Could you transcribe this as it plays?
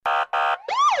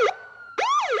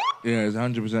Yeah, it's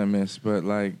 100% missed. But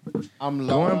like, I'm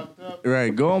locked up.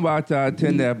 going back to our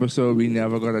Tinder episode, we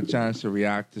never got a chance to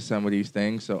react to some of these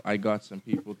things. So I got some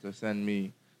people to send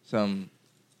me some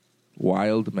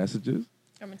wild messages.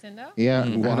 From Nintendo? Yeah,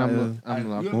 Mm. and I'm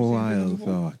locked. Wild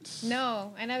thoughts.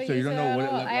 No, I never So you used don't it know at what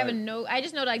it all. look I haven't like? know. I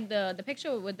just know like the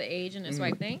picture with the age and the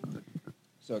swipe thing.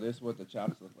 So this is what the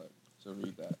chats look like. So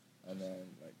read that, and then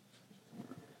like,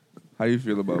 how you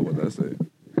feel about what I say?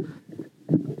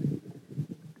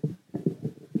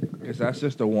 Because that's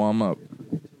just a warm up.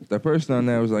 The person on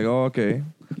there was like, "Oh, okay,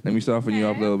 let me soften you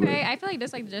up a little bit." I feel like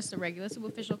that's like just the regular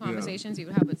superficial conversations you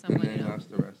would have with someone. And then that's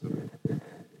the rest of it.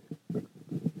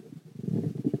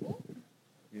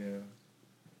 Yeah.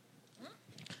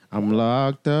 I'm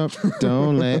locked up.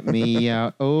 Don't let me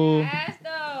out. Oh, Yes,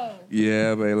 though.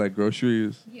 Yeah, but like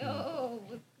groceries. Yo,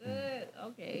 what's good?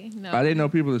 Okay, no. I didn't know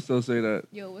people would still say that.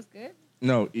 Yo, what's good?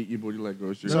 No, eat your booty like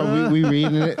groceries. so we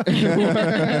reading it.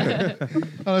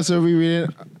 Oh, so we reading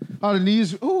it. Oh, the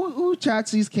news. Who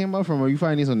chats these came up from? Or you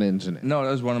find these on the internet? No,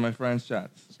 that was one of my friend's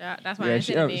chats. That's why Yeah, I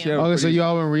she said have- it. she have- Okay, so pretty- you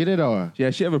all want to read it or?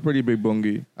 Yeah, she have a pretty big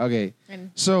bungie. Okay.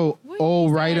 And So, What oh,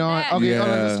 you right said on. that? Okay, Yeah.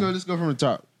 hold on, let's go from the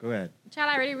top. Go ahead. child,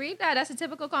 I already read that. That's a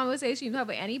typical conversation you have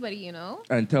with anybody, you know.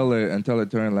 Until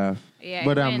it turned left. Yeah.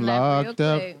 But you I'm can't laugh real locked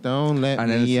up. quick. Don't let And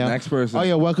then it's me the out. next person. Oh,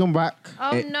 yeah, welcome back. Oh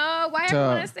Eh, no! Why to-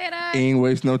 everyone say that? Ain't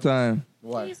waste no time.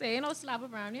 What you say? Ain't no slap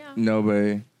around, yeah. No,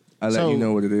 babe. I'll let So- you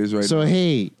know what it is right So, now.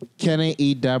 hey, can I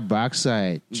eat that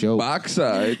backside joke?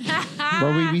 Backside.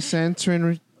 But we be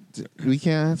censoring. We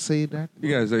can't say that.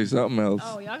 You gotta say something else.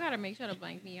 Oh, y'all gotta make sure to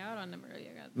blank me out on them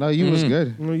earlier, guys. No, you was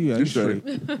good. No, you You straight.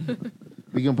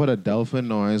 We can put a dolphin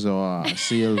noise or a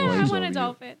seal voice I over want a you.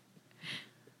 dolphin,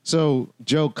 So,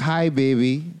 joke, hi,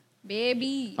 baby.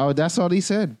 baby. Oh, that's all he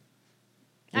said.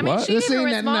 I mean, what? she This didn't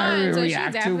ain't nothing I respond, so she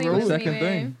react to, definitely bro. was Second leaving.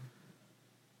 thing.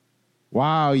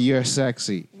 Wow, you're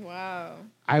sexy. Wow,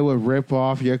 I would rip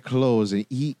off your clothes and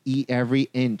eat every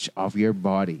inch of your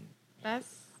body.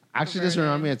 that's Actually, this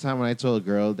reminded me of a time when I told a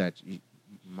girl that,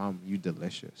 Mom, you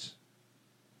delicious.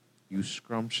 You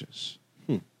scrumptious.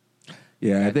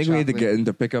 Yeah, I That think we need to chocolate. get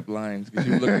into pickup lines because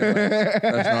you look like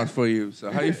that's not for you. So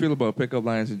how do you feel about pickup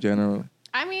lines in general?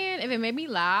 I mean, if it made me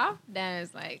laugh, then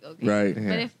it's like okay. Right. But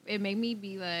Yeah. if it made me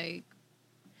be like,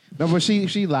 No, but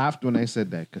she laughed when I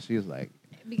said that because she was like,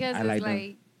 because I it's like like,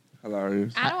 them.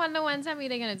 Hilarious. I don't want no one tell me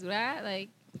they're gonna do that. Like,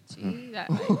 gee, that,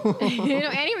 like, you know,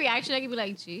 any reaction I could be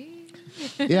like, gee.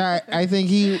 yeah, I think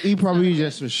he probably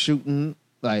just was shooting.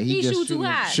 Like He just shoot too shooting-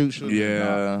 hot. Shoot.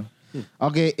 Yeah.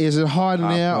 Okay, is it hard in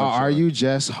Hot there or for are sure. you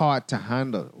just hot to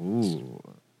handle? Ooh.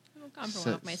 Don't come from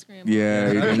So- off my screen.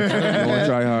 Yeah. You don't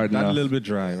try hard That's a enough. little bit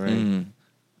dry, right? Mm.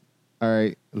 All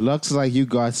right. Looks like you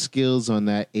got skills on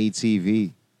that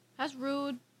ATV. That's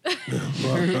rude.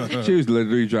 She was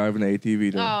literally driving the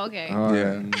ATV though. Oh, okay. All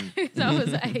right. Yeah. So I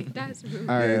was like, that's rude.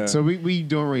 All right. Yeah. So we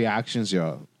doing reactions,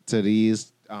 y'all, to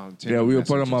these. Yeah, we will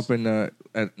put them up in the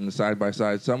side by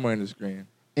side somewhere in the screen.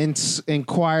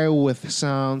 Inquire with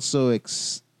sound so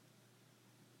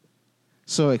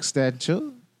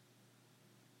existential.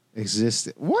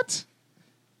 Existed. What?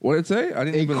 What did it say? I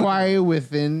didn't even. Inquire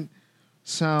within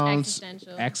sounds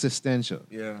Existential. existential.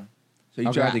 Yeah. So he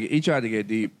Okay. tried to get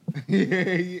deep.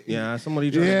 Yeah, somebody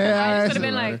just. Yeah. I could have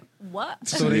been like, what?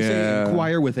 So they say Yeah.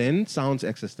 inquire within sounds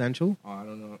existential. Oh, I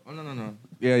don't know. Oh no.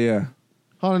 Yeah.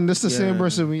 Hold on, this the same Yeah.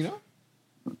 person we know?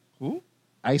 Who?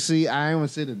 I see. I don't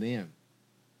see the name.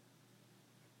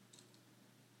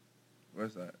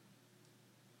 Where's that?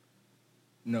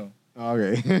 No.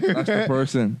 Okay. That's the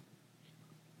person.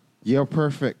 You're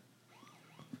perfect.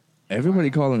 Everybody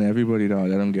calling everybody though. I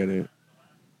don't get it.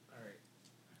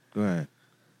 Go ahead.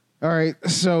 All right.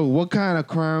 So, what kind of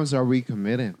crimes are we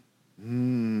committing?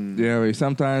 Yeah, but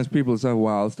sometimes people say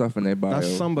wild stuff in their bio.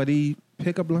 That's somebody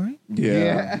pickup line.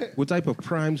 Yeah. What type of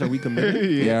crimes are we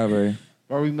committing? Yeah, bro.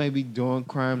 Or we may be doing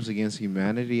crimes against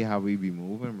humanity. How we be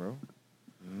moving, bro?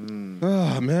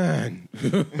 Oh man,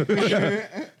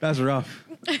 that's rough.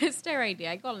 Stay right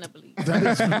there. I call the police. That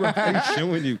is rough. I'm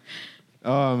showing you,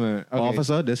 Oh man. Okay.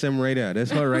 officer. This him right there. This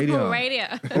her right here. Right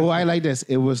here. Oh, I like this.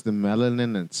 It was the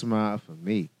melanin and smile for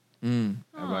me. Mm.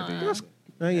 How about that?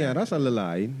 Aw. Yeah, that's a little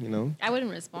lie, you know. I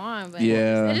wouldn't respond, but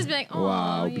Yeah. they just be like, oh,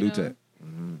 Wow, you blue know, tech.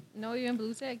 No, you're in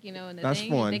blue tech, you know, and the That's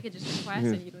thing fun. they could just request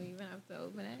and you don't even have to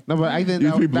open it. No, but I think You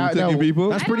that, be blue that, ticking people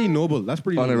That's pretty noble. That's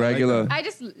pretty on a noble. I like regular. that. I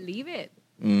just leave it.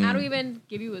 Mm. I don't even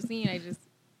give you a scene. I just,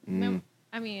 no,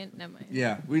 I mean, never mind.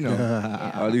 Yeah, we know.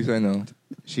 Yeah. At least I know.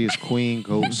 she is Queen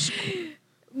Ghost.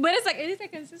 But it's like, it is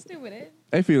like consistent with it.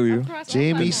 I feel you. Across all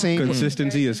Jamie platforms. Saint-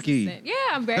 Consistency is key. Consistent. Yeah,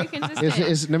 I'm very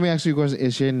consistent. Let me ask you a question.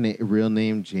 Is your real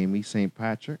name Jamie St.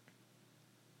 Patrick?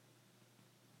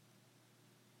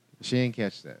 She ain't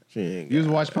catch that. She ain't You was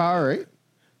got watch Power, right?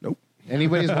 Nope.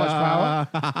 Anybody's watch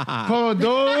Power? For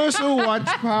those who watch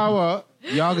Power,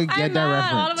 y'all can get that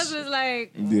reference. All of us was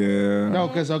like, Yeah. No,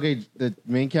 because the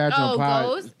main character Oh, on Power.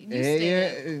 Ghost? You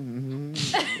said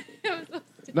mhm.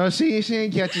 No, she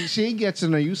ain't catching. She ain't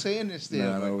catching her. You saying this still?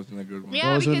 Nah, that wasn't a good one.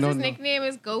 yeah, Those who because don't his know. nickname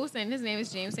is Ghost and his name is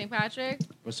James St. Patrick.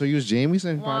 So you was Jamie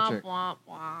St. Womp, Patrick, womp,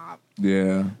 womp.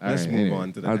 Yeah. Let's All right, move anyway.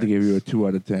 on to the I have to give you a 2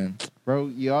 out of 10. bro.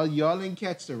 Y'all didn't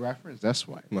catch the reference. That's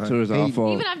why. So it's our Hey,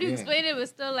 fault. Even after you Yeah. explained it, it was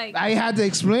still like, I had to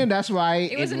explain. That's why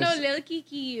it wasn't no little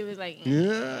kiki. It was like,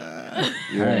 Yeah.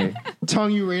 All right.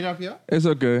 Tongue you right up here. It's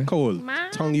okay. Cold.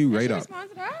 Man, Tongue you I right should up. respond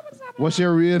to that. What's happening? What's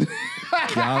your real?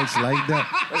 Y'all's like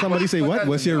that. Somebody say what?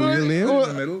 What's your real name? In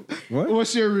the middle. What?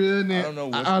 What's your real name? I don't know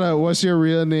what- I don't know. What's your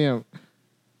real name?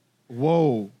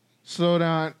 Whoa. Slow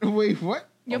down. Wait, what?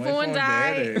 Your Oh, my phone phone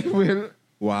died. dead. Wait, That was the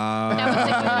Wow.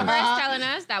 universe telling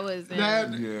us that was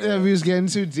that, Yeah. we was getting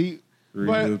too deep.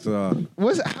 Real talk.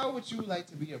 How would you like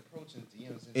to be approaching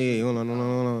DMs? Hey, hold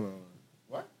on.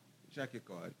 What? Check your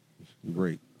card.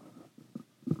 Break.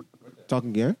 Talk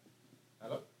again?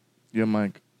 Your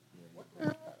mic.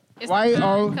 It's Why the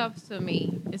are- handcuffs for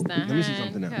me. It's the Let me see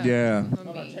something else. handcuffs Yeah.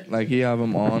 for me. Like he have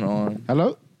them on.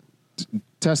 Hello?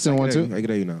 Testing one, two. I can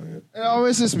hear you now. Yeah. It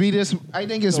always just be this. I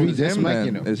think it's So be it's this him mic, then.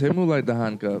 you know. It's him who like the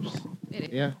handcuffs. It is.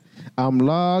 Yeah. I'm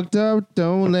locked up.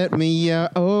 Don't let me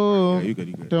out. Oh, Yeah, you good,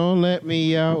 you good. don't let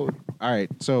me out. All right.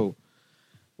 So,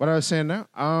 what I was saying now.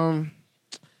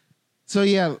 So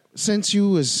yeah, since you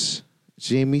was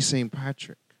Jamie St.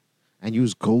 Patrick and you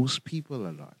was ghost people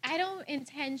a lot. I don't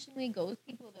intentionally ghost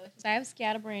people though. It's just I have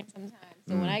scatterbrain sometimes.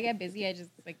 So when I get busy, I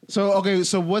just like. So okay.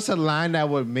 So what's a line that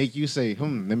would make you say, let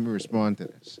me respond to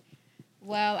this?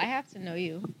 Well, I have to know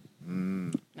you.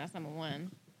 Mm. That's number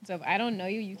one. So if I don't know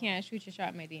you, you can't shoot your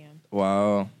shot in my DM.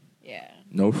 Wow. Yeah.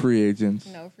 No free agents.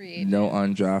 No free agent. No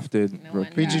undrafted. No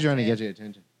rookie. Preacher trying to it. get your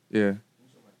attention. Yeah.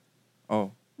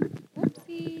 Oh.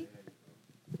 Oopsie.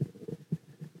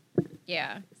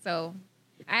 Yeah. So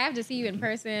I have to see you in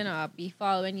person or be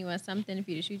following you or something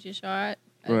for you to shoot your shot.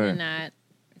 Other Right. than that,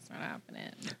 it's not happening.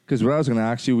 Because what I was gonna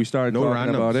ask you, we started No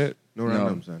talking randoms. about it. No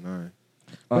randoms, then. All right.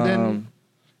 But then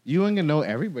you ain't gonna know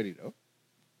everybody though.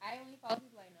 I only follow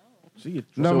people I know. See,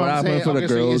 it's No, so but what I'm happens saying- for the okay,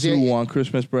 so girls is who it- want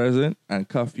Christmas present and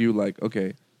cuff you like,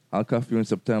 okay, I'll cuff you in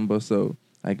September, so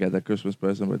I get that Christmas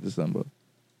present by December.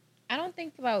 I don't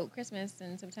think about Christmas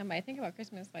in September. I think about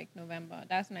Christmas like November.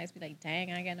 That's when I used to be like,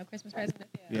 dang, I got no Christmas present this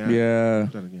year. Yeah.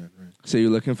 That again, right. So you're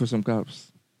looking for some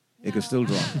cuffs. It could still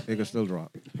drop. It could still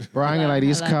drop. Bro, I ain't gonna lie,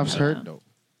 these I love cuffs it. hurt though.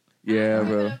 Yeah, I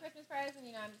bro. got no Christmas present,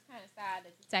 you know, I'm just kind of sad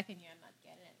that the second year I'm not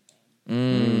getting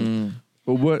anything.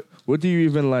 But what do you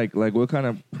even like? Like, what kind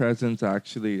of presents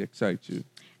actually excite you?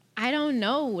 I don't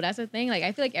know. That's the thing. Like,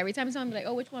 I feel like every time someone be like,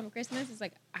 "Oh, which one for Christmas?" It's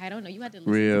like I don't know. You had to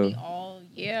listen Real. to me all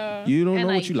year. You don't And,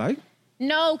 know what you like?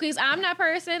 No, because I'm that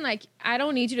person. Like, I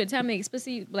don't need you to tell me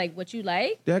explicitly like what you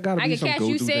like. There gotta I be can some catch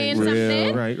go-to you saying things.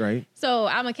 something. Right, right. So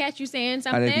I'm gonna catch you saying And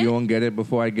something. if you don't get it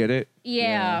before I get it,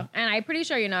 Yeah, and I'm pretty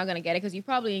sure you're not gonna get it because you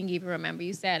probably didn't even remember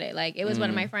you said it. Like it was one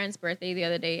of my friend's birthday the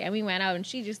other day, and we went out and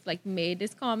she just like made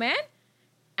this comment,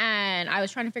 and I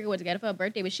was trying to figure what to get her for her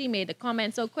birthday, but she made the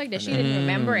comment so quick that she didn't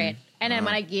remember it. And then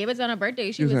when I gave it on her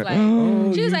birthday, she was like,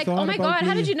 "Oh, she you was like, thought oh my about god,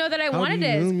 how me? did you know that I How wanted do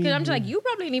you this? know me?" Because I'm just like, you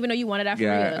probably didn't even know you wanted that for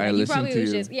Yeah, real. I Like, you listened probably to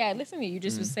was you. just listen to you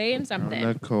just was saying something.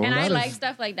 that's cool. And I That like is-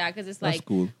 stuff like that because it's That's like,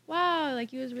 cool. wow,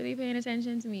 like you was really paying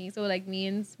attention to me. So it like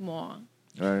means more.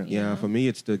 right? You Yeah, know? for me,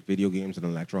 it's the video games and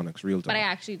electronics, real But I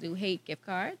time. actually do hate gift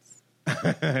cards.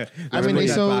 I mean, they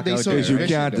so Because you efficient,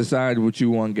 can't though. decide what you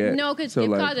want to get. No, because So,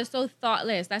 gift like, cards are so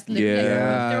thoughtless. That's literally like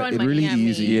Yeah, throwing it's money really at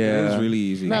easy. me. Yeah. It's really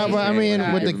easy. No, but I mean,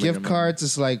 with the Yeah. gift cards,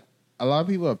 it's like a lot of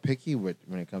people are picky with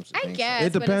when it comes to I things. guess.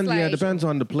 It but it's depends. Yeah, it like, depends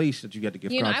on the place that you get the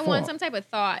gift You know, card I for. want some type of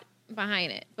thought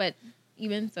behind it. But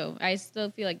even so, I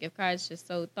still feel like gift cards just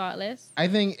so thoughtless. I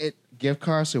think gift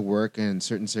cards should work in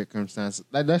certain circumstances.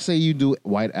 Like, let's say you do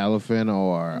White Elephant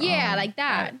or Yeah, like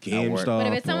that. Game work. stuff. But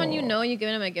if it's someone you or- know and you're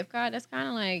giving them a gift card, that's kind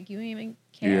of like you don't even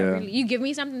care. Yeah. Really. You give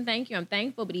me something, thank you. I'm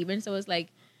thankful. But even so, it's like,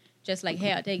 just like,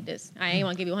 hey, I'll take this. I ain't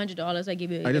want to give you $100. I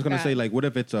give you. I just gonna card. say, like, what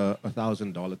if it's a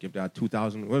 $1,000 gift card,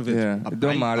 $2,000? What if it's Yeah, a it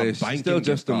don't matter. a It's banking still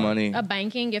just gift the card? money, a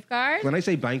banking gift card. When I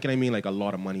say banking, I mean like a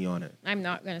lot of money on it. I'm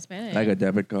not gonna spend it. like a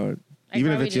debit card. I'd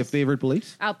Even if probably it's your just- favorite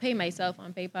place. I'll pay myself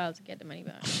on PayPal to get the money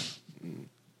back.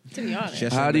 To be honest,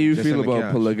 Just How send do it- you just feel send the about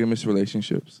cash. polygamous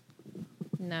relationships?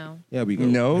 no. Yeah, we go.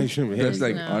 No, Yeah. that's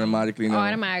like No. automatically no.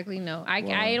 Automatically, no. I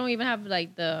Wow. don't even have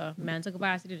like the mental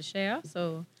capacity to share.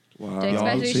 So Wow. to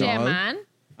especially see, share y'all- man.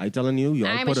 I telling you, y'all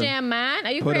I'm a put share man.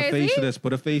 Are you put a crazy? face to this.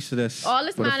 Put a face to this. All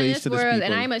this Put a man in face this to world, and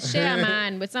people. I'm a share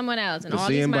man with someone else, and The all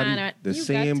these same man buddy- are the you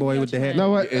same got to boy be with the out your head.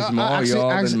 mind. No, It's more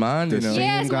y'all than mine, you the know. same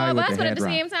Yeah, it's guy more of with us, the but at head the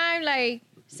wrap. same time, like,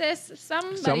 sis,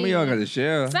 somebody, Some of y'all got to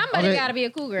share. somebody Okay. got to be a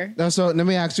cougar, No, so let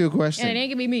me ask you a and it question. ain't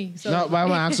gonna be me. So No, but I'm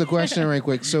gonna ask a question right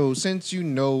quick. So since you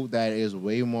know that there's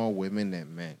way more women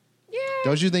than men, yeah,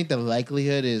 don't you think the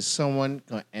likelihood is someone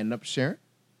gonna end up sharing?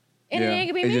 and it ain't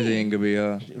gonna be it me. just ain't gonna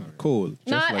be Cool. Just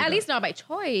Not like at that. least not by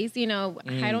choice. You know,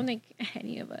 I don't think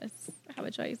any of us have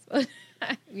a choice.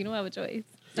 We don't have a choice.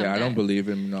 Yeah, I don't sometimes. believe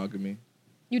in monogamy.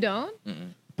 You don't?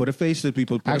 Put a face to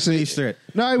people. Put Actually- a face to it.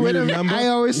 No, I We wouldn't- remember. I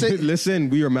always say- Listen,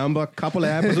 we remember a couple of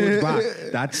episodes back.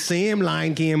 That same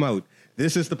line came out.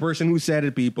 This is the person who said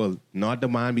it, people, not the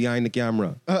man behind the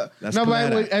camera. Let's No, but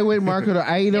clear that. I would, Marco.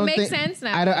 I don't makes think sense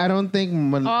now. I don't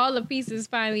think. All the pieces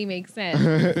finally make sense.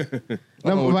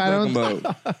 No, what but I you don't.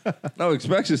 talking about? No,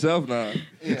 expect yourself now.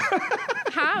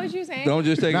 How was you saying? Don't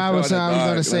just take No, a I shot was at the gonna dark.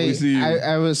 Let me say. see you.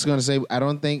 I was gonna say. I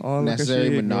don't think Oh, look at necessarily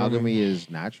you, monogamy girl. is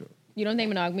natural. You don't think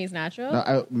monogamy is natural?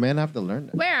 No, men have to learn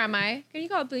that. Where am I? Can you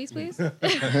call the police, please?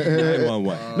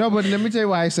 911. No, but let me tell you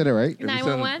why I said it. Right. If you send-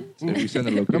 911? If you send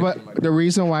a No, location, but the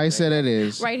reason why I said it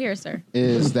is Right here, sir.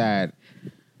 that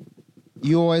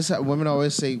you always women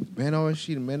always say men always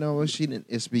cheating.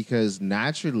 It's because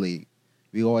naturally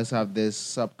we always have this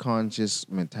subconscious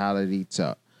mentality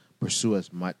to pursue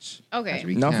as much Okay. as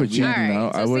we not can. for We- cheating. All right,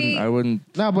 No, so I wouldn't. see- I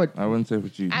wouldn't. No, but I wouldn't say for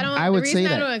cheating. I don't. I would the reason say I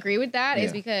that. don't agree with that is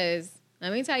Yeah. because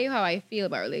let me tell you how I feel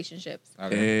about relationships.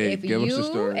 Hey, If give us a you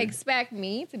story. expect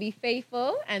me to be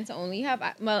faithful and to only have,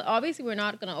 well, obviously we're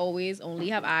not gonna always only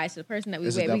have eyes to the person that we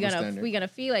It's a with. double standard. We're gonna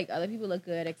feel like other people look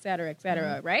good, et cetera,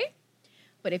 right?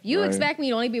 But if you Right. expect me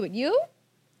to only be with you,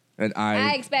 and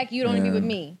I expect you to only be yeah. with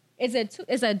me.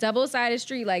 It's a double sided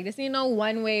street. Like this ain't no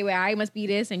one way where I must be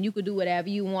this and you could do whatever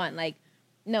you want. Like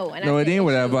no, and No, I it said, ain't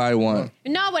whatever I want.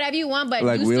 No, whatever you want, but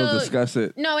Like you we'll still, discuss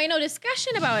it. No, ain't no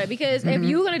discussion about it because if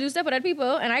you're gonna do stuff with other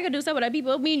people and I could do stuff with other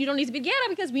people, mean you don't need to be together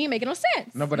because we ain't making no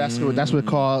sense. no, but that's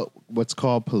what's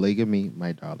called polygamy,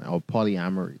 my darling, or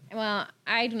polyamory. Well,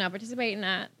 I do not participate in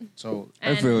that. So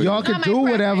And feel you. y'all not can my do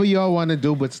whatever preference. y'all want to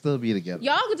do, but still be together.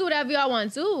 Y'all can do whatever y'all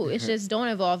want to. It's just don't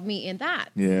involve me in that.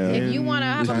 Yeah. If you want to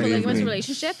have a Just leave polygamous me.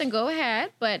 relationship, then go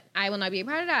ahead. But I will not be a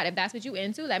part of that. If that's what you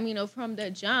into, let me know from the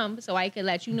jump so I can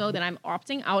let you know that I'm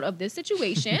opting out of this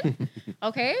situation.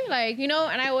 Okay? Like, you know,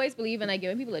 and I always believe in like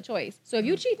giving people a choice. So if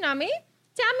you cheating on me,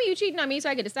 tell me you cheating on me so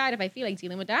I can decide if I feel like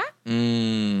dealing with that.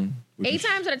 Mm. 8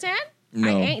 times out of 10, No.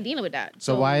 I ain't dealing with that.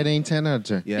 So why it ain't 10 out of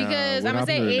 10? Yeah, Because what I'm gonna happened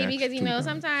say to the 8 next because you two know times?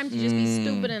 sometimes you just be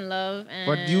stupid in love. And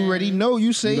But you already know.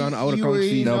 You say You gone out of you country.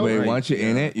 already No, know. but Right. once you're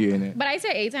in it, you're in it. But I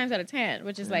say 8 times out of 10,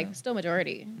 which is like still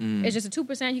majority. It's just a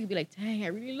 2%. You could be like, dang, I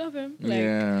really love him. Like,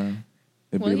 Yeah.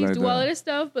 It'd well, be he's like do all of that. this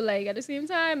stuff, but like at the same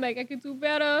time, like I could do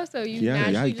better. So you Yeah,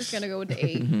 naturally yikes. just gonna go with the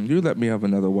 8. Mhm. You let me have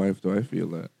another wife, though. I feel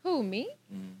that. Who, me?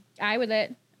 I would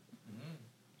let.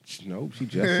 No, she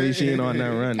just say she ain't on that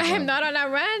run. I am not on that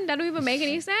run. That don't even make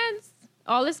any sense.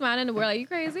 All this man in the world, are you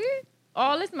crazy?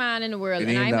 All this man in the world, It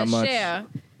and ain't I'm that a much. share.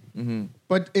 Mm-hmm.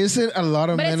 But is it a lot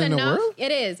of But men it's in the enough. world?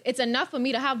 It is. It's enough for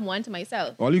me to have one to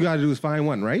myself. All you gotta do is find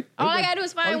one, right? All I gotta do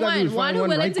is all find you gotta do one. is One find who one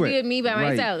willing right to be quick. with me by Right.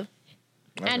 myself.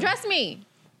 And trust me,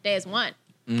 there's one.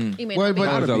 Mm. He may, Well, not, be,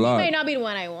 but- That's a he lot. may not be the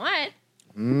one I want.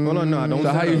 Hold on, no, don't. So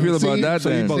how you feel about See- that so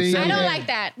you then? both See- I settling? don't like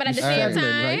that. But at the You same settling,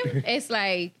 time, right? it's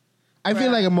like I feel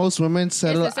Bruh. like most women it's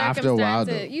settle the after a while,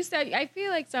 though. circumstances. You said I feel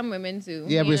like some women do.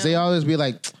 Yeah, you because they know? always be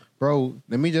like, bro,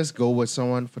 let me just go with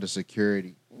someone for the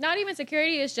security. Not even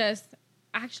security. It's just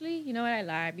actually, you know what? I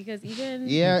lied because even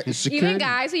Yeah, it's security. even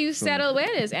guys who you settle with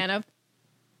is end up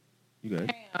You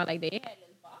good? like they had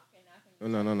this box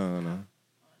and nothing. Oh, no.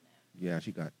 Yeah,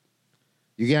 she got.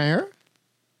 You can't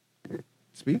hear?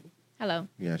 Speak. Hello.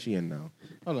 Yeah, she in now.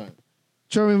 Hold on.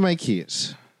 Show me my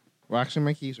keys. Well, actually,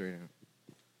 my keys right now.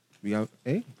 We out.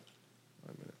 Hey.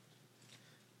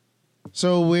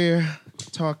 So we're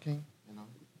talking.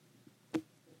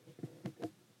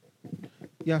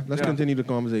 Yeah, let's Yeah. continue the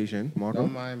conversation, Marco.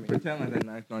 Don't mind me. Pretend like that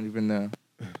knife's not even there.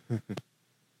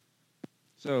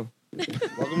 So,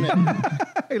 Welcome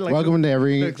to, welcome to the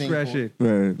everything. expression.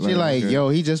 right, She like, okay. yo,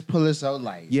 he just pull us out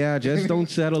like. Yeah, just don't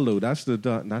settle though. That's the.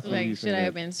 That's what Like, you should I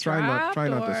have been Try not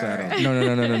strapped to or-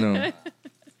 settle. No.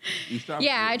 You stop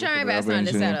Yeah, I with try my the best not to rubber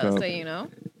and settle, cup. so you know.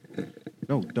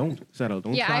 No, don't settle.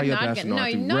 Don't Yeah, try I'm your not best gonna. not No,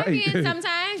 to. you know what I right. mean?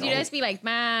 Sometimes you just be like,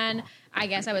 man, I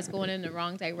guess I was going in the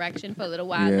wrong direction for a little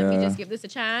while. Let me Yeah. just give this a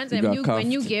chance. You And got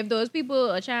when you cuffed. give those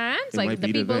people a chance, It like might the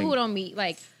be the people thing. who don't meet,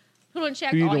 like who don't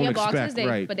check Who you all don't your boxes, expect,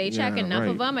 right. but they check Yeah, enough right.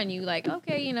 of them, and you like,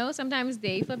 okay, you know, sometimes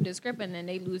they flip the script and then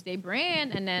they lose their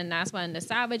brand, and then that's when the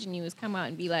savage and you come out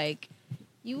and be like,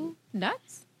 You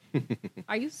nuts?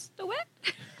 Are you stupid?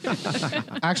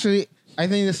 Actually, I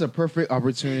think this is a perfect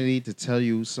opportunity to tell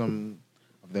you some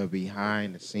of the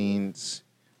behind the scenes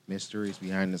mysteries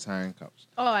behind the handcuffs.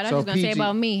 Oh, I thought So you was gonna say PG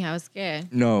about me. I was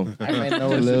scared. No. I might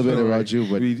know a little bit about you,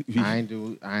 but We- I ain't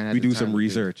do. I ain't had We the do time some to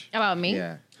research. About me?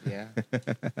 Yeah, yeah.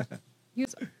 You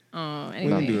was- oh, We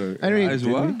anyway. do it. Anyway, As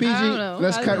what? PG, I don't know.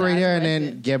 let's I cut was right here and asking then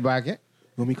question. get back in.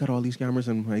 When we cut all these cameras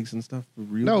and mics and stuff for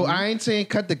real? No, I ain't saying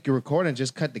cut the recording,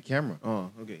 just cut the camera. Oh,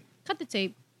 okay. Cut the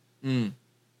tape.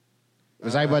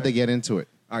 Because I about to get into it.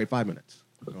 All right, 5 minutes.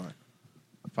 Go on.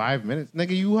 5 minutes,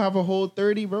 nigga. You have a whole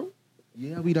 30, bro.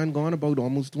 Yeah, we done gone about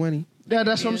almost 20. Yeah,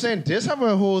 that's what I'm saying. This have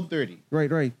a whole 30.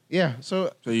 Right. Yeah.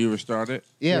 So So you restarted?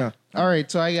 yeah. All right.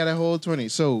 So I got a whole 20.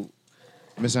 So,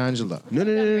 Miss Angela.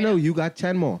 No. You got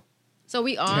 10 more. So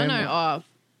we on 10 or more. off?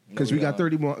 Because we got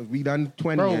 30 more. We done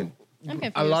 20 Bro, in. I'm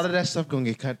confused. a lot of that stuff gonna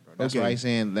get cut, bro. That's Okay. why I'm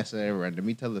saying let's let it run. Let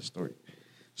me tell the story.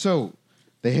 So,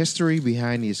 the history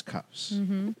behind these cuffs.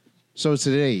 So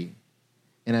today,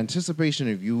 in anticipation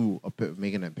of you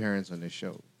making an appearance on this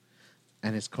show,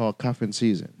 and it's called Cuffing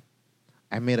Season,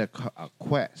 I made a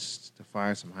quest to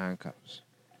find some handcuffs.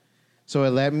 So it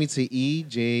led me to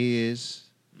EJ's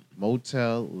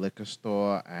motel, liquor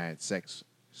store, and sex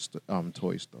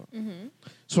toy store.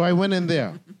 So I went in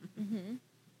there.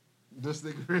 This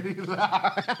thing really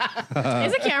loud.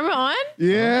 Is the camera on?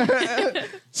 Yeah.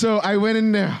 So I went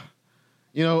in there.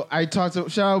 You know, I talked to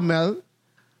shout out Mel.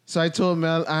 So I told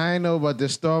Mel, I ain't know about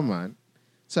this store, man.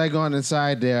 So I gone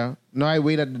inside there. No, I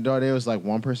wait at the door. There was like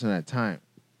one person at a time.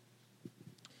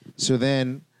 So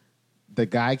then the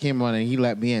guy came on and he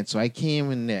let me in. So I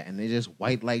came in there and they just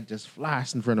white light just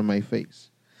flashed in front of my face.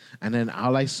 And then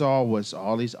all I saw was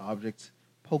all these objects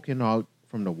poking out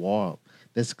from the wall.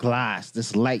 This glass,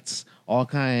 this lights, all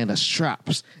kind of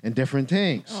straps and different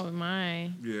things. Oh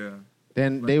my. Yeah.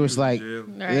 Then they was like,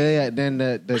 Right. yeah. Then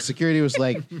the security was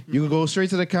like, you can go straight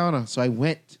to the counter. So I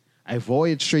went. I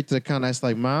voyaged straight to the counter. I was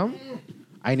like, Mom,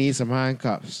 I need some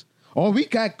handcuffs. Oh, we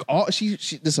got all. She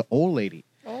this is an old lady.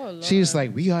 Oh Lord. She was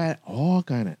like, we got all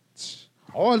kinds.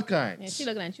 Yeah, she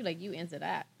looking at you like you into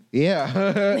that.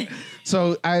 Yeah.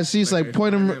 So she's like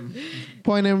pointing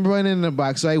in the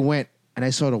box. So I went and I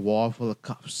saw the wall full of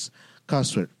cuffs.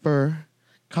 Cuffs with fur.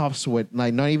 Cuffs with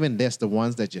like not even this, the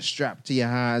ones that you strap to your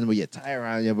hand where you tie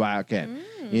around your back and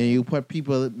you put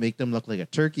people make them look like a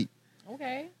turkey.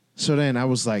 Okay. So then I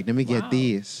was like, let me get Wow.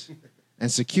 these. And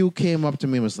Secu came up to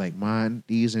me and was like, man,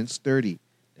 these ain't sturdy.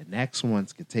 The next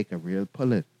ones could take a real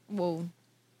pulling. Whoa.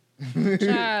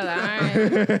 Child,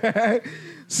 alright.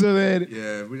 So then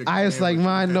Yeah. I was like,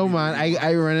 man, no, man.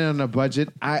 I run it on a budget.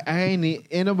 I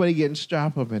ain't nobody getting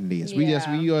strap up in these. We Yeah.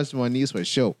 just want these for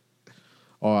show.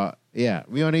 Or yeah,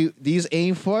 these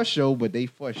ain't for show, but they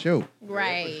for show.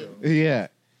 Right. Yeah.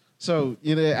 So,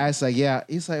 I was like, yeah.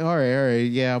 He's like, all right,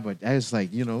 yeah. But I was like,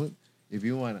 if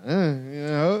you want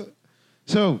to,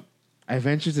 So I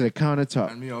ventured to the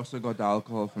countertop. And we also got the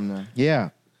alcohol from there. Yeah.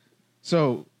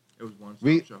 So It was one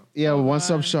we, shop. yeah, Oh, one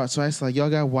stop wow. shop. So I was like, y'all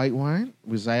got white wine?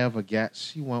 Was I have a gas?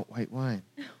 She want white wine.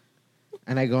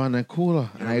 And I go in the cooler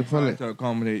and I pull it. to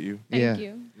accommodate you. Thank Yeah.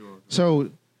 you. So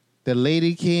the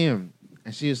lady came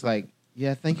and she was like,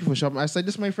 yeah, thank you for shopping. I said,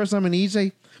 this is my first time in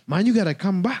EJ. Man, you got to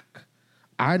come back.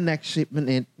 Our next shipment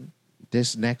in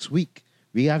this next week.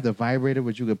 We have the vibrator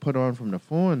which you could put on from the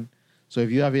phone. So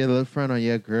if you have your little friend or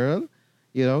your girl,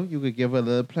 you could give her a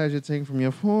little pleasure thing from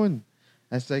your phone.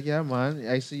 I was like, yeah, man.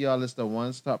 I see y'all as the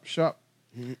one-stop shop.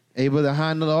 Able to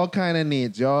handle all kind of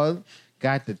needs. Y'all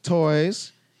got the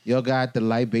toys. Y'all got the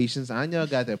libations. And y'all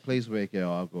got that place where it can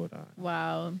all go down.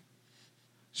 Wow.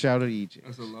 Shout out to EJ.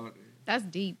 That's a lot. That's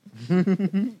deep.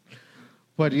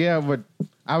 But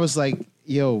I was like,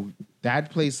 yo,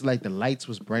 that place, like the lights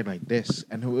was bright like this.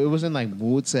 And it wasn't like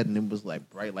mood setting. It was like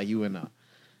bright, like you in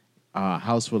a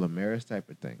house full of mirrors type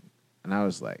of thing. And I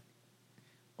was like,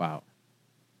 wow,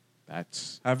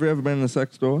 that's... Have you ever been in a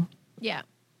sex store? Yeah.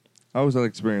 How was that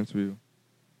experience for you?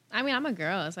 I mean, I'm a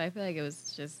girl, so I feel like it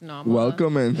was just normal.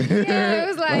 Welcome and Yeah, it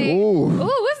was like, ooh, ooh,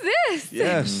 what's this?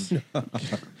 yes.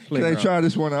 Can I try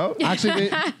this one out? Actually,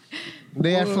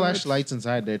 they had flashlights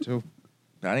inside there too.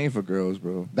 That ain't for girls,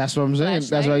 bro. That's what I'm saying.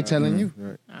 That's what I'm Flashlight? telling you.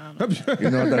 I don't know. You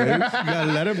know what that is? You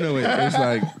gotta let him know it. It's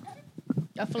like,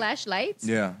 A flashlight?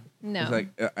 yeah. No. It's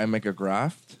like I make a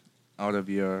graft out of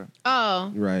your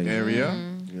Oh. Right. area,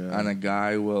 Yeah. and a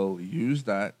guy will use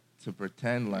that to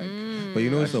pretend like But you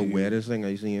know what's the Actually- weirdest thing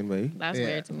I seen, babe? That's Yeah.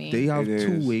 weird to me. They have It is.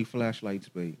 two-way flashlights,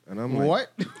 babe. And I'm like,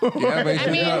 What? yeah, but I mean, for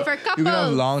you can have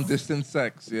couples. long distance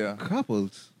sex, yeah.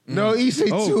 couples? No, he said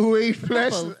Oh. two-way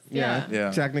flashlight. Couples. Yeah.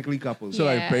 Yeah. Technically couples. So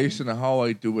like Yeah. based on how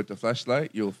I do with the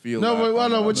flashlight, you'll feel. No, that but well,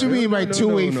 on no, the what you other. mean by no,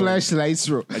 two-way no. flashlights,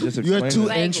 bro? I just You have explained two it.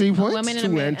 Like, entry points? women in Two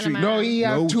a man- entry. and a man. No, he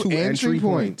have No, two entry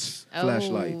points.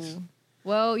 Flashlights. Oh.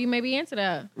 Well, you may be into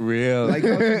that. Real. Like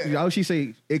how she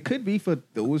say, it could be for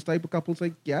those type of couples,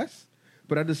 I guess.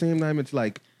 But at the same time, it's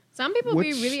like, Some people be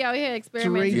What's really out here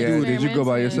experimenting. straight- Yeah, did you go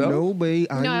by experiments, yourself? no, babe.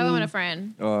 No, I went with a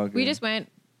friend. Oh, okay. We just went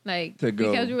like To go.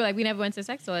 because we were like we never went to a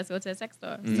sex store. Let's go to a sex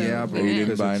store. So Yeah, we bro. you went. didn't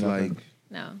Because buy it's nothing. like,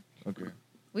 No, Okay.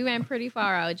 we went pretty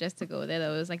far out just to go there.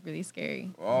 Though it was like really scary.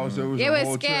 Oh, so it was It a was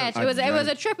whole sketch. trip. It was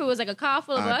a trip. It was like a car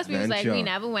full of us. We was like, we Adventure.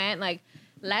 never went. Like,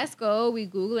 let's go. We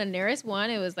Googled the nearest one.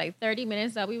 It was like 30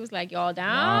 minutes up. We was like, y'all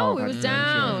down? Wow, We was adventure.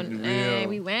 down. Real. And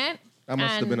we went. that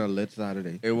must have And- been a lit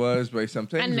Saturday. It was, but some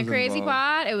things. And the was crazy involved.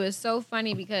 part, it was so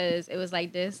funny because it was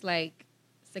like this like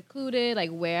secluded like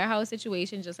warehouse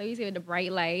situation, just like you see with the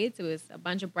bright lights. It was a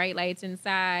bunch of bright lights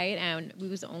inside, and we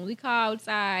was the only car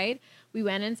outside. We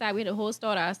went inside. We had a whole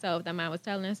store to ourselves. That man was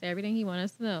telling us everything he wanted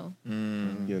us to know.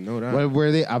 You know that. What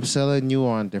were they upselling you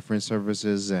on different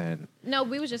services and? No,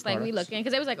 we was just like, we Products. looking.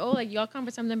 Because it was like, oh, like, y'all come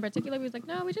for something in particular? We was like,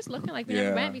 no, we just looking like we never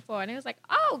Yeah. went before. And it was like,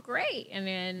 oh, great. And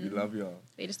We then love y'all.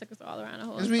 they just took us all around the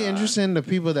whole It's be store. interesting the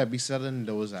people that be selling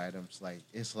those items. Like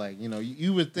it's like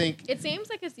you would think. It seems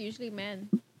like it's usually men.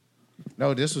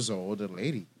 No, this was an older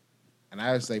lady, and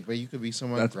I was like, but you could be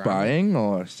someone. That's Grammy. buying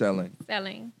or selling.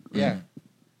 Selling. Yeah,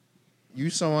 you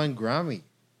someone Grammy.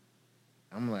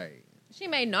 I'm like, She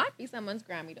may not be someone's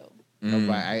Grammy, though. no,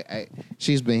 but I,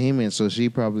 she's Bahamian, so she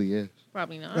probably is.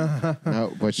 Probably not.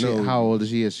 No, but she, No. how old is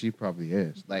she? She probably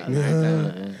is. Like,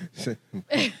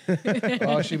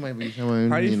 oh, she might be someone.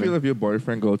 How do you know. feel if your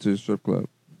boyfriend go to a strip club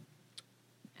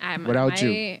Without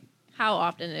you? How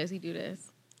often does he do this?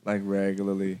 like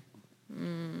regularly,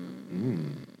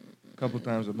 Mm. a couple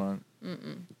times a month?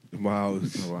 Wow.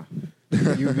 Oh, wow.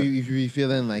 you be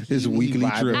feeling like His he weekly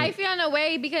vibing. trip. I feel in a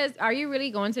way because are you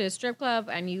really going to the strip club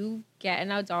and you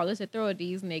getting out dollars to throw at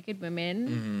these naked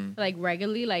women like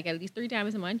regularly, like at least 3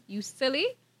 times a month? You silly?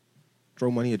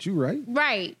 Throw money at you, right?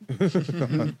 Right.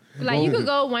 Like you could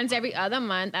go once every other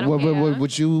month. I don't Well, care.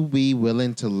 would you be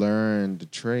willing to learn the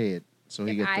trade? So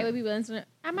he If get I the- would be willing to.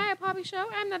 Am I a poppy show?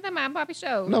 I'm not that man poppy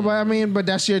show. No, but I mean, but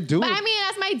that's your dude. But I mean,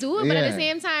 that's my do it. But at Yeah. the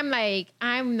same time, like,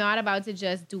 I'm not about to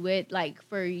just do it like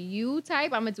for you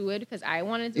type. I'm gonna do it because I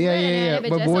want to do Yeah, it. yeah, And yeah. if it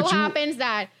But just so what you- happens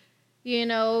that, you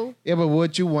know, Yeah, but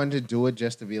would you want to do it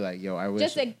just to be like, yo, I wish.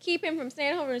 just to keep him from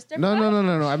staying home in the strip no, club?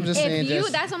 no. I'm just saying. If you,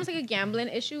 Just, that's almost like a gambling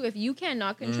issue. If you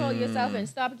cannot control yourself and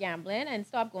stop gambling and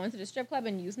stop going to the strip club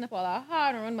and using up all our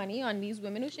hard-earned money on these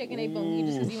women who shaking their booty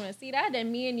just because you want to see that,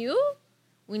 then me and you,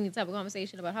 we need to have a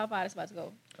conversation about how far it's about to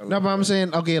go. no, but I'm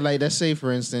saying, okay, like let's say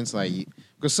for instance, like,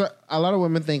 because a lot of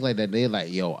women think like that. They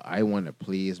like, yo, I want to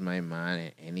please my man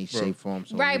in any shape, form.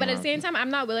 So Right, you but know, at the same time, I'm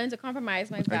not willing to compromise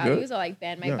my good. values or like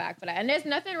bend my Yeah. back for that. And there's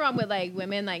nothing wrong with like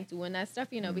women like doing that stuff,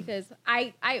 you know, because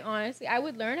I honestly I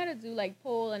would learn how to do like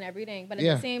pole and everything, but at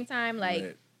Yeah. the same time, like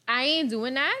Right. I ain't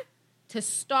doing that to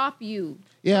stop you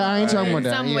yeah, I ain't talking about in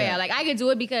that. somewhere. Yeah. Like I could do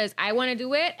it because I want to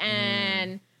do it,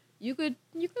 and you could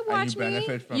watch me.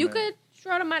 benefit from You it. could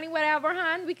throw the money, whatever,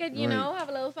 hon. We could, you Right. know, have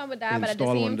a little fun with that. But at the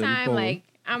Install same one, then time, pull. like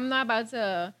I'm not about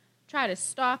to try to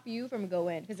stop you from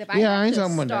going. Because if I Yeah, I have ain't to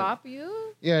talking about that. stop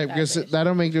you, Yeah, that's because it. that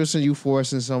don't make no sense. You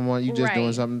forcing someone, you just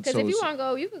doing something. Because So, if you want to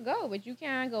go, you could go, but you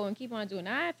can't go and keep on doing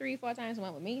that 3-4 times a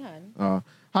month with me, hun.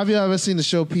 have you ever seen the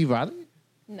show P Valley?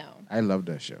 No. I love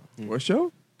that show. What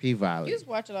show? P You Valley. just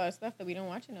watch a lot of stuff that we don't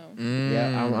watch, you know.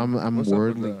 Yeah, I'm What's up with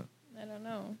worldly. that? I don't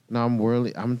know. No, I'm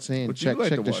worldly. I'm saying What you check like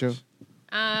check to the watch? show.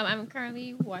 I'm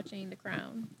currently watching The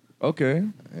Crown. Okay.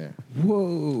 Yeah.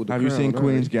 Whoa. The Have you Crown, seen all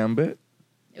Queen's right. Gambit?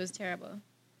 It was terrible.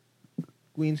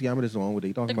 Queen's Gambit is the one where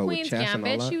they talking The about with Queen's chess and all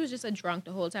Gambit, that? she was just a drunk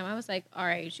the whole time. I was like, all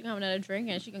right, she can have another drink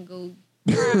and she can go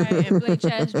try and play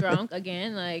chess drunk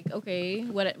again. Like, okay,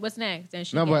 what's next? Then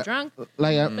she No, get but drunk. like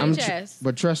Play I'm, chess.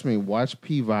 but trust me, watch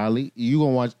P Valley. You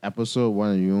gonna watch episode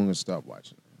 1 and you gonna stop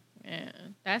watching. Yeah,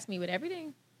 that's me with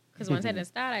everything. Because once I didn't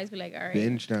start, I just be like, all right.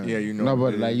 Binge time. Yeah, you know. No,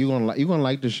 what but it like is. you gonna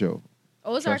like the show.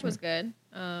 Ozark trust me. was good.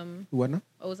 What now?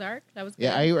 Ozark, that was good.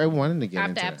 Yeah, I wanted to get After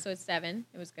into that. episode 7,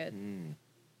 it was good.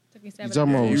 Took me 7.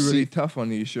 talking about- you see- really tough on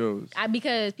these shows.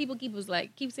 Because people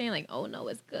keep saying like, oh no,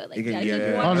 it's good. Like, You can gotta get keep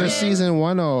it. Oh, watching the it. season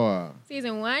 1 or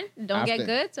Season 1 don't After. get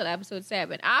good till episode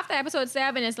 7. After episode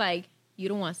 7, it's like you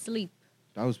don't want to sleep.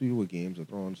 That was people with Games of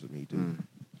Thrones to me, too.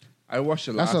 I watched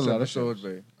the That's last a lot of episode, shows.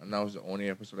 babe, and that was the only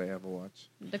episode I ever watched.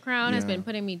 The Crown has Yeah. been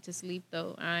putting me to sleep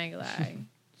though. I ain't gonna lie.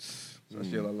 So that's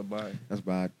your lullaby. That's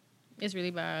bad. It's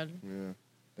really bad. Yeah.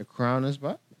 The Crown is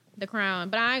what? The Crown,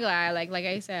 but I ain't gonna lie. Like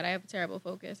I said, I have terrible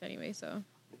focus anyway. So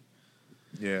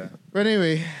Yeah. But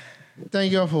anyway,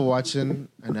 thank you all for watching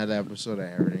another episode of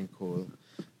Everything Cool.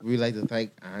 We'd like to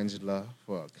thank Angela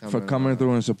for coming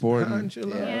through and supporting.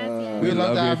 Angela. Yes. We'd love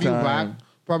to your have you time. back.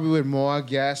 Probably with more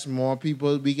guests, more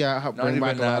people. We got Not bring even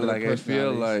back a lot that. of the Like I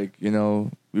feel personalities.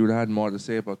 like we would have had more to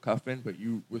say about cuffing, but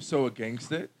you were so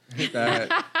against it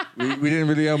that we didn't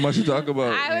really have much to talk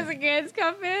about. I was against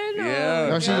cuffing. Yeah.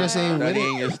 No, she just saying that with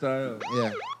ain't it. your style.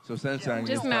 Yeah. So sunshine.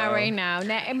 Just your not style. right now.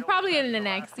 And probably in the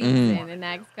next season, the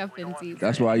next cuffing season.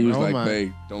 That's why you was No, like, man.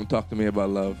 babe, don't talk to me about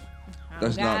love. I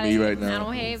That's don't not got me it. right I now.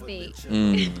 don't have it.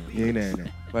 Yeah, nah.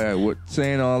 But yeah,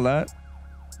 saying all that,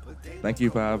 thank you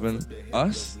for having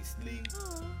us.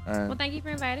 And Well, thank you for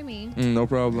inviting me. no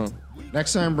problem.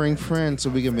 Next time, bring friends so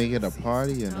we can make it a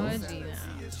party. You know, Oh, gee,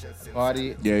 no.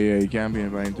 party. Yeah, you can't be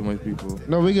inviting too much people.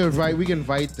 No, we can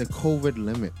invite the COVID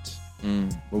limit.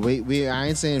 Mm. But I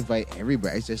ain't saying invite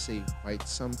everybody. I just say invite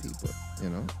some people. You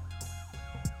know.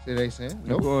 See what they saying? Of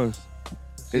Nope. course.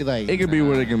 See, like, It can be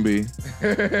what it can be.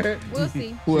 We'll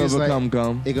see. Whoever like-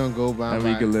 come, It gonna go by. and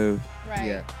we can live. Right.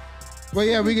 Yeah. Well,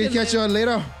 yeah, we can catch y'all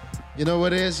later. You know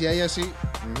what it is? Yeah, see.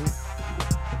 Mm-hmm.